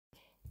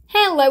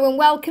Hello and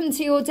welcome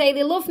to your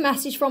daily love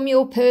message from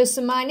your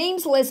person. My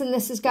name's Liz and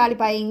this is Guided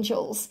by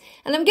Angels.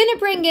 And I'm going to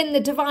bring in the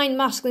Divine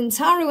Masculine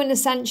Tarot and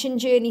Ascension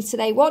journey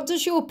today. What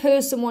does your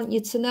person want you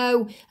to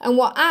know and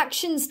what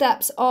action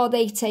steps are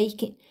they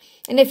taking?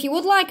 And if you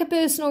would like a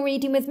personal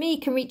reading with me, you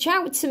can reach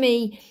out to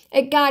me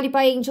at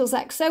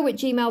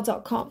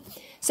guidedbyangelsxo@gmail.com.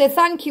 So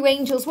thank you,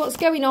 angels. What's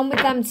going on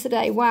with them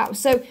today? Wow.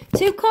 So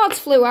 2 cards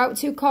flew out,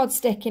 2 cards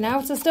sticking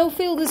out. I still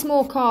feel there's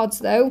more cards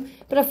though,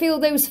 but I feel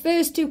those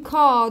first 2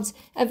 cards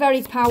are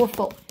very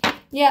powerful.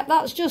 Yeah,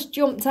 that's just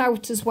jumped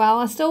out as well.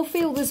 I still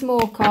feel there's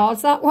more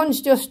cards. That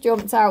one's just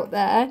jumped out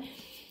there.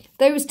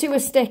 Those 2 are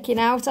sticking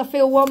out. I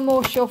feel one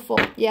more shuffle.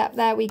 Yeah,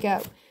 there we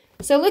go.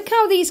 So look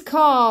how these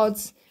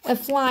cards are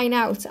flying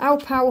out. How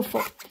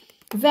powerful.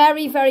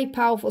 Very, very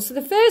powerful. So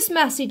the first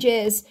message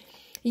is,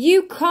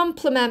 you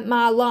complement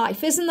my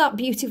life. Isn't that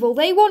beautiful?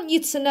 They want you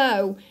to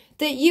know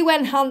that you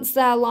enhance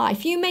their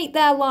life. You make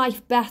their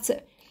life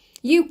better.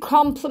 You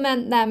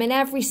complement them in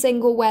every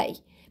single way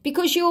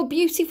because you're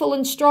beautiful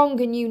and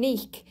strong and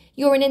unique.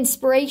 You're an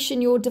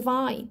inspiration. You're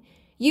divine.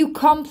 You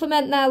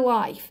complement their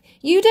life.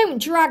 You don't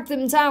drag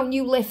them down.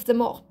 You lift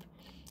them up.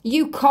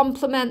 You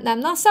compliment them.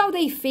 That's how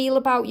they feel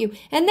about you.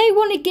 And they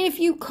want to give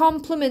you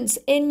compliments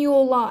in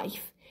your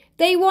life.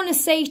 They want to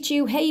say to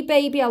you, hey,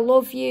 baby, I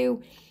love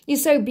you. You're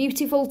so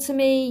beautiful to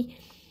me.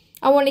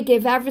 I want to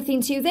give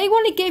everything to you. They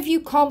want to give you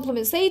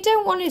compliments. They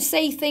don't want to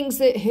say things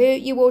that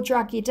hurt you or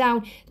drag you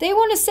down. They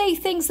want to say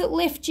things that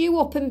lift you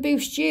up and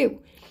boost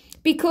you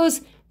because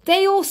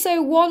they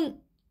also want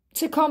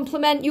to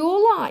compliment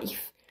your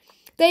life.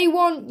 They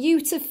want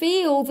you to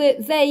feel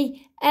that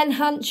they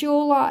enhance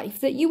your life,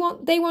 that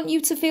they want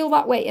you to feel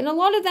that way. And a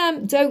lot of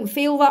them don't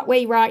feel that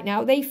way right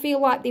now. They feel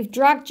like they've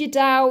dragged you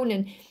down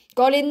and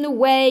got in the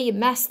way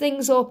and messed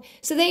things up.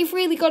 So they've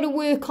really got to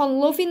work on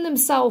loving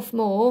themselves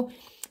more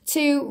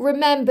to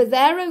remember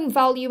their own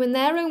value and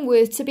their own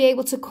worth to be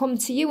able to come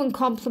to you and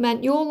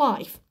compliment your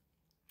life.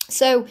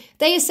 So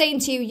they are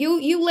saying to you,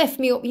 you lift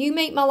me up, you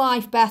make my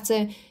life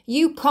better,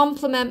 you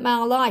compliment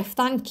my life,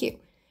 thank you.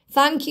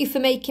 Thank you for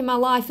making my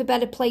life a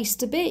better place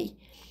to be.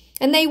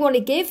 And they want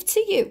to give to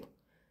you.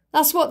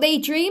 That's what they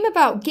dream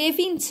about,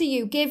 giving to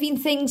you, giving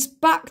things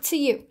back to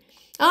you.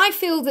 I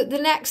feel that the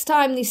next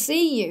time they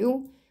see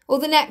you, or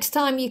the next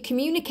time you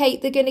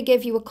communicate, they're going to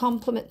give you a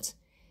compliment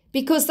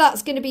because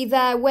that's going to be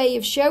their way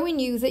of showing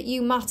you that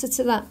you matter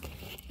to them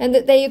and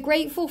that they are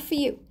grateful for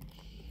you.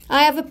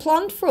 I have a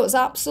plan for us,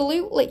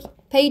 absolutely.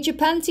 Page of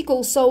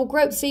Pentacles, soul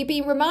growth. So you're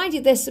being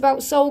reminded this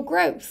about soul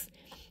growth.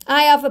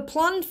 I have a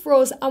plan for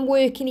us. I'm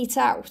working it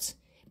out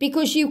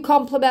because you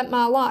complement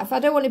my life. I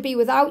don't want to be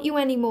without you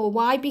anymore.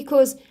 Why?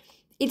 Because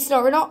it's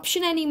not an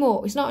option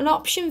anymore. It's not an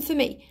option for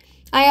me.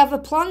 I have a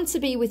plan to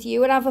be with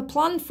you and I have a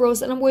plan for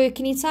us and I'm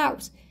working it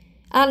out.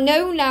 I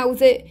know now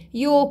that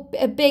you're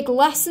a big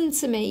lesson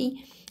to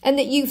me and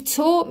that you've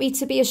taught me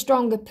to be a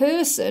stronger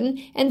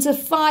person and to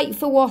fight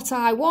for what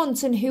I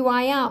want and who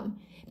I am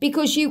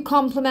because you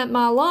complement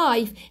my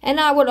life and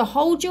I want to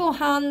hold your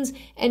hand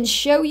and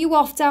show you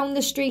off down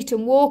the street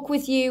and walk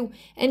with you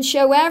and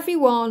show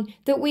everyone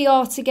that we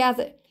are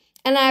together.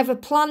 And I have a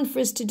plan for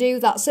us to do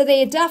that. So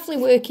they are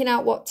definitely working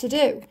out what to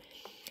do.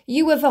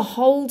 You have a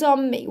hold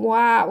on me.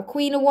 Wow.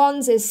 Queen of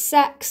Wands is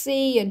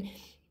sexy and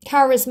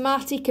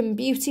charismatic and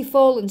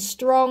beautiful and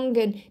strong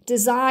and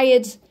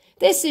desired.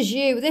 This is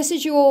you. This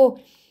is your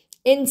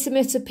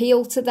intimate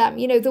appeal to them.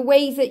 You know, the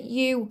way that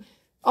you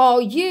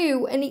are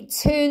you and it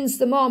turns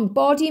them on.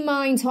 Body,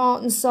 mind,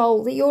 heart and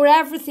soul. That you're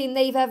everything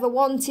they've ever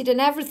wanted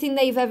and everything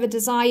they've ever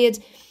desired.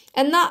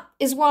 And that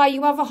is why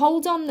you have a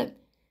hold on them.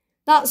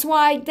 That's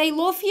why they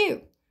love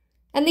you.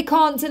 And they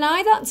can't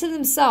deny that to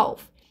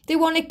themselves. They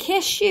want to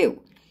kiss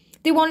you.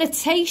 They want to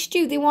taste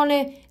you. They want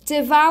to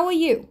devour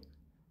you.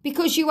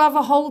 Because you have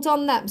a hold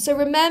on them. So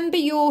remember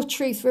your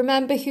truth.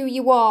 Remember who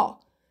you are.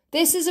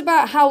 This is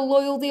about how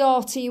loyal they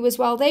are to you as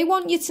well. They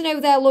want you to know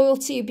they're loyal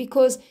to you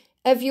because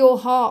of your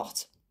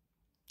heart.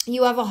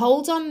 You have a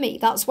hold on me.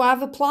 That's why I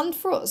have a plan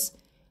for us.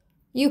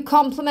 You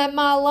complement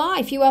my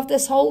life. You have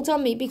this hold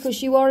on me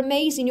because you are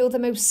amazing. You're the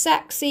most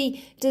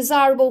sexy,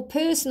 desirable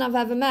person I've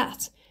ever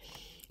met.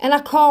 And I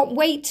can't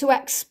wait to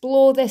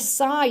explore this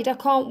side. I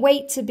can't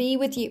wait to be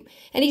with you.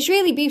 And it's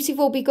really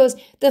beautiful because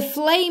the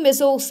flame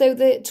is also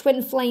the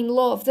twin flame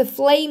love. The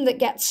flame that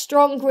gets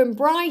stronger and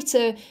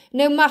brighter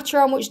no matter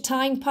how much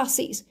time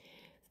passes.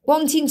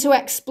 Wanting to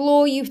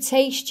explore you,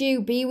 taste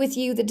you, be with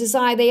you, the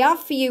desire they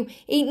have for you,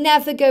 it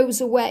never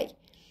goes away.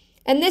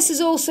 And this is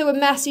also a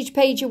message,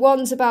 Page of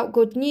Wands, about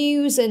good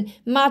news and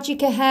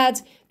magic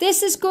ahead.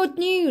 This is good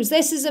news.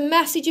 This is a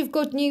message of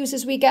good news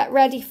as we get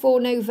ready for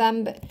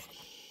November.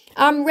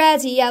 I'm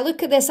ready. Yeah,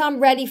 look at this. I'm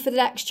ready for the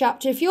next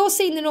chapter. If you're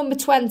seeing the number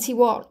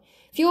 21,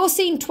 if you're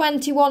seeing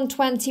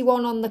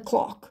 2121 on the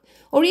clock,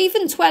 or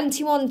even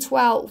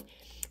 2112,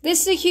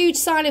 this is a huge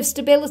sign of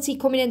stability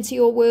coming into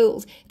your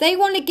world. They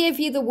want to give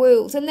you the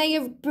world and they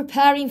are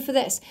preparing for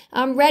this.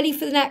 I'm ready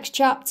for the next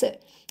chapter.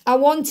 I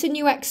want a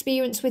new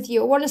experience with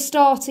you. I want to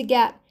start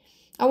again.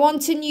 I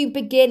want a new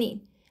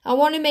beginning. I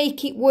want to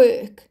make it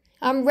work.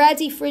 I'm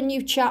ready for a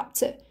new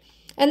chapter.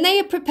 And they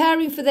are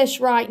preparing for this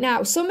right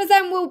now. Some of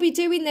them will be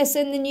doing this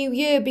in the new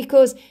year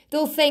because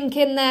they'll think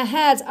in their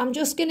head, I'm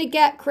just going to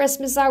get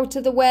Christmas out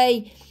of the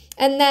way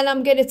and then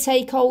I'm going to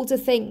take hold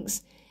of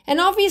things. And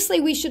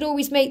obviously we should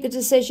always make the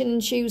decision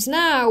and choose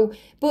now,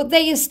 but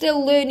they are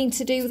still learning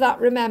to do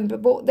that, remember.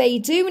 But they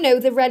do know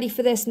they're ready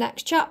for this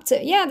next chapter.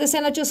 Yeah, they're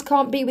saying, I just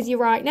can't be with you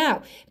right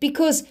now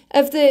because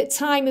of the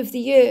time of the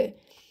year.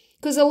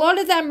 Because a lot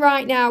of them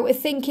right now are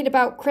thinking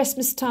about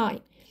Christmas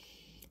time.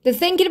 They're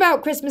thinking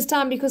about Christmas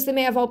time because they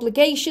may have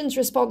obligations,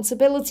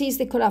 responsibilities,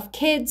 they could have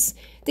kids,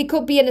 they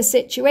could be in a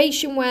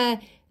situation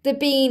where they're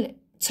being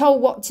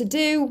told what to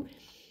do.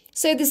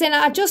 So they're saying,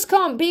 I just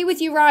can't be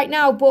with you right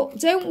now, but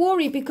don't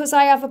worry because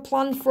I have a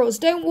plan for us.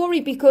 Don't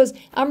worry because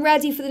I'm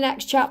ready for the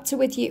next chapter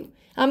with you.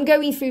 I'm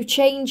going through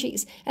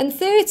changes. And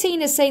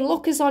 13 is saying,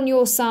 look is on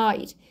your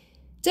side.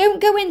 Don't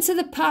go into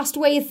the past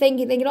way of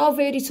thinking, oh, I've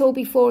already told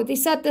before. They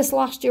said this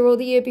last year or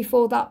the year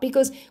before that,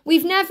 because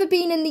we've never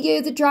been in the year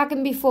of the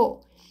dragon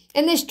before.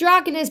 And this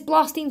dragon is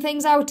blasting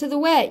things out of the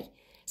way.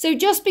 So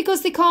just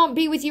because they can't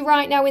be with you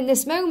right now in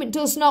this moment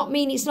does not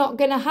mean it's not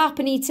going to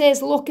happen. It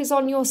is, luck is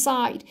on your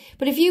side.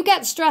 But if you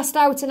get stressed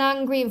out and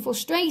angry and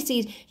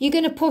frustrated, you're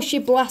going to push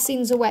your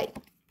blessings away.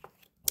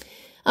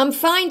 I'm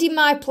finding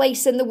my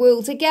place in the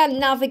world. Again,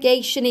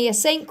 navigation here.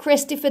 St.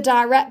 Christopher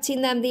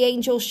directing them, the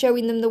angels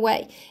showing them the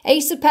way.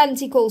 Ace of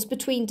Pentacles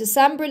between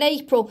December and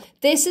April.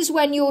 This is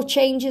when your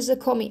changes are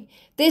coming.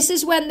 This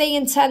is when they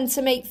intend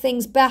to make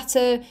things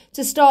better,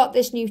 to start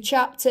this new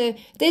chapter.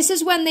 This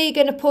is when they're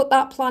going to put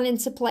that plan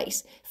into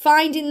place,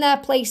 finding their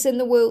place in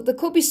the world. There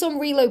could be some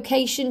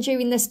relocation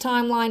during this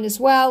timeline as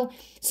well.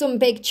 Some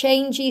big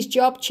changes,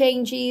 job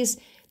changes.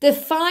 They're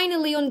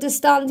finally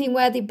understanding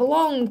where they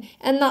belong,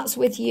 and that's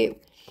with you.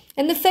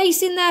 And they're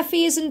facing their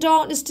fears and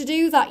darkness to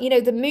do that. You know,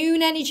 the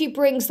moon energy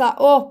brings that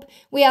up.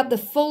 We had the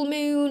full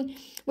moon.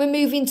 We're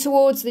moving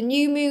towards the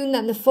new moon,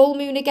 then the full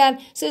moon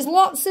again. So there's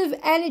lots of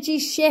energy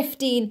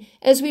shifting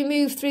as we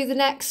move through the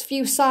next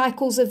few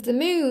cycles of the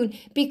moon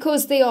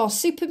because they are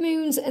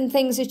supermoons and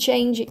things are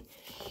changing.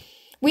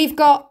 We've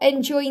got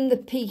enjoying the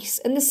peace.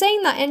 And they're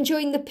saying that,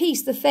 enjoying the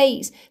peace, the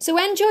phase. So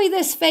enjoy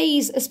this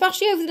phase,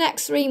 especially over the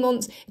next 3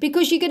 months,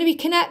 because you're going to be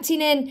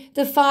connecting in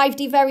the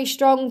 5D very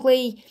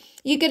strongly.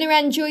 You're going to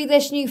enjoy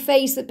this new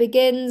phase that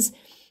begins.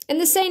 And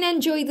they're saying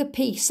enjoy the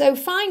peace. So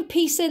find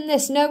peace in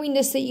this, knowing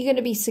this, that you're going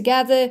to be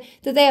together,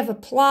 that they have a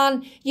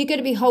plan, you're going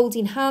to be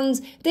holding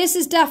hands. This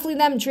is definitely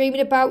them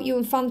dreaming about you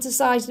and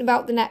fantasizing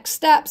about the next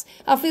steps.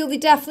 I feel they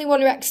definitely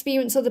want to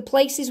experience other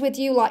places with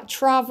you, like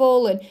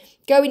travel and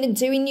going and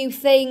doing new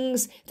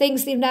things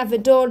they've never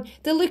done.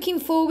 They're looking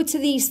forward to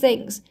these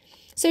things.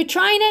 So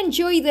try and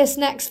enjoy this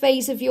next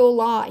phase of your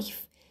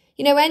life.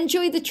 You know,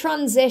 enjoy the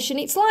transition.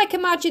 It's like,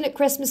 imagine at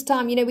Christmas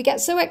time, you know, we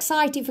get so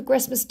excited for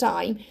Christmas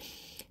time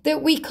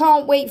that we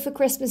can't wait for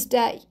Christmas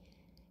Day.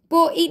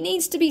 But it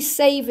needs to be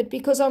savoured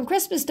because on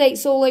Christmas Day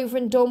it's all over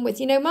and done with.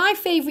 You know, my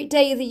favourite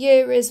day of the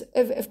year is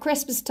of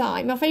Christmas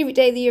time. My favourite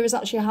day of the year is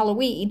actually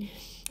Halloween,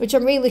 which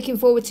I'm really looking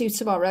forward to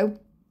tomorrow.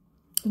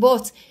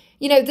 But,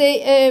 you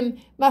know,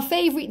 my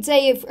favourite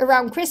day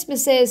around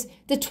Christmas is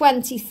the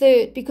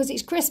 23rd because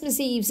it's Christmas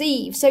Eve's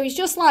Eve. So it's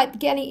just like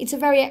it's a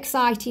very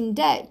exciting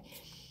day.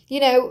 You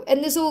know,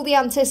 and there's all the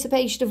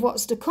anticipation of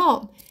what's to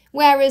come.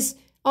 Whereas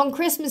on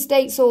Christmas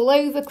Day, it's all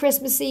over.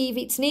 Christmas Eve,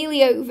 it's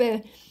nearly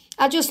over.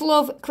 I just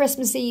love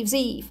Christmas Eve's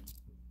Eve.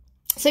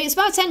 So it's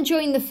about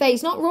enjoying the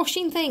phase, not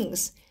rushing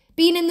things.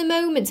 Being in the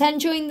moment,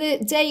 enjoying the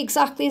day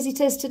exactly as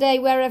it is today,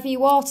 wherever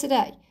you are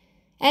today.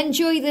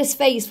 Enjoy this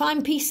phase.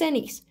 Find peace in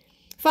it.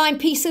 Find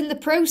peace in the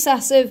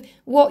process of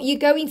what you're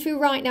going through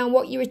right now,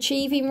 what you're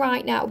achieving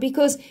right now.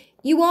 Because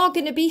you are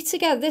going to be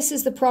together. This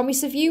is the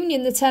promise of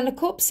union, the Ten of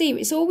Cups here.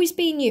 It's always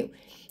been you.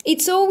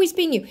 It's always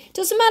been you.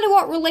 Doesn't matter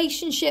what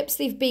relationships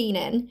they've been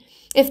in.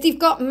 If they've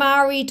got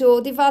married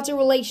or they've had a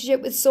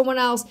relationship with someone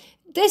else,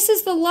 this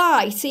is the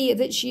light here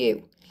that's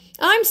you.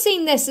 I'm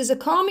seeing this as a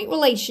karmic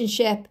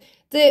relationship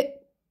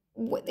that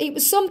it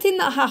was something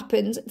that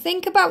happened.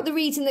 Think about the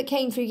reading that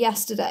came through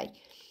yesterday.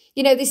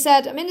 You know, they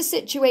said, I'm in a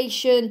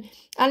situation,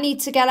 I need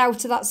to get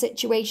out of that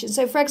situation.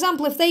 So, for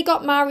example, if they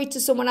got married to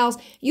someone else,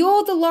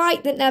 you're the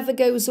light that never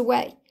goes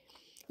away.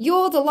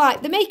 You're the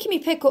light. They're making me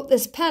pick up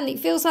this pen. It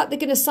feels like they're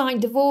going to sign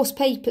divorce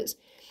papers.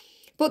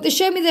 But they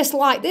show me this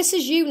light. This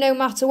is you no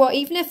matter what.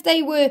 Even if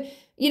they were,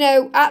 you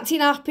know, acting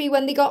happy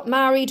when they got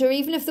married, or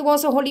even if there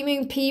was a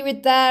honeymoon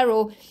period there,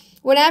 or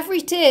whatever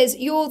it is,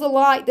 you're the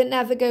light that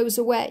never goes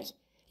away.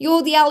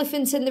 You're the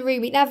elephant in the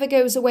room. It never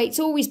goes away. It's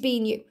always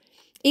been you.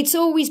 It's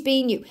always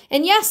been you.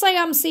 And yes, I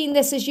am seeing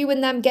this as you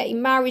and them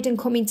getting married and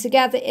coming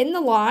together in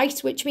the light,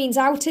 which means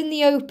out in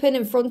the open,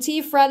 in front of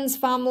your friends,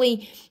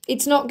 family.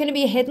 It's not going to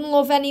be a hidden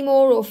love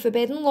anymore or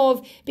forbidden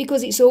love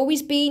because it's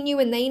always been you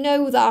and they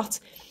know that.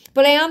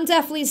 But I am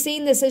definitely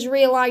seeing this as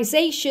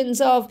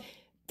realizations of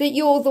that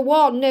you're the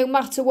one no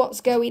matter what's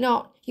going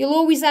on. You'll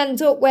always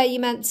end up where you're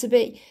meant to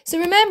be. So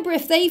remember,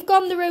 if they've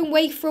gone their own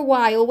way for a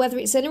while, whether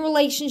it's in a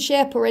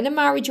relationship or in a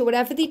marriage or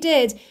whatever they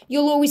did,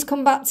 you'll always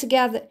come back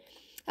together.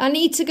 I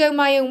need to go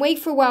my own way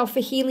for a while for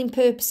healing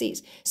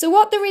purposes. So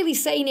what they're really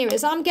saying here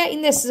is I'm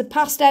getting this as a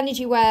past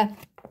energy where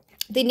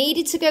they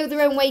needed to go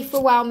their own way for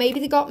a while. Maybe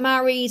they got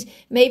married.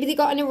 Maybe they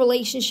got in a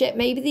relationship.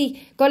 Maybe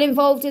they got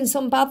involved in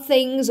some bad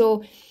things,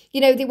 or, you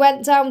know, they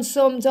went down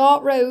some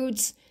dark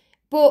roads.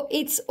 But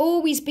it's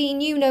always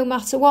been you no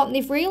matter what. And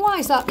they've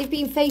realised that. They've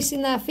been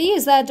facing their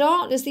fears, their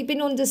darkness. They've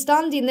been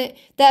understanding that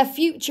their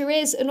future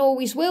is and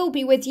always will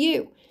be with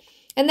you.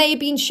 And they have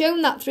been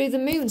shown that through the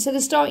moon. So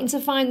they're starting to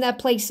find their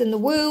place in the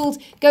world,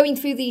 going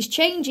through these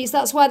changes.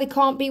 That's why they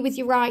can't be with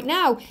you right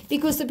now,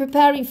 because they're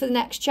preparing for the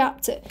next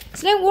chapter.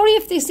 So don't worry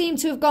if they seem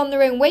to have gone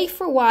their own way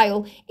for a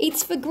while.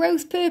 It's for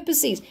growth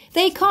purposes.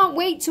 They can't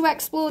wait to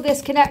explore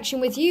this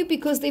connection with you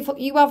because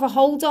you have a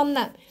hold on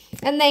them.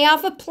 And they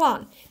have a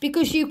plan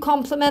because you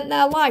complement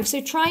their life.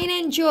 So try and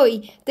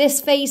enjoy this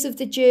phase of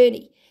the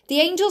journey. The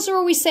angels are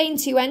always saying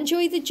to you,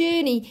 enjoy the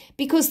journey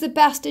because the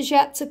best is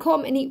yet to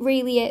come, and it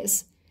really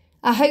is.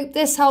 I hope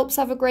this helps.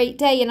 Have a great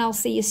day, and I'll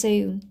see you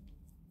soon.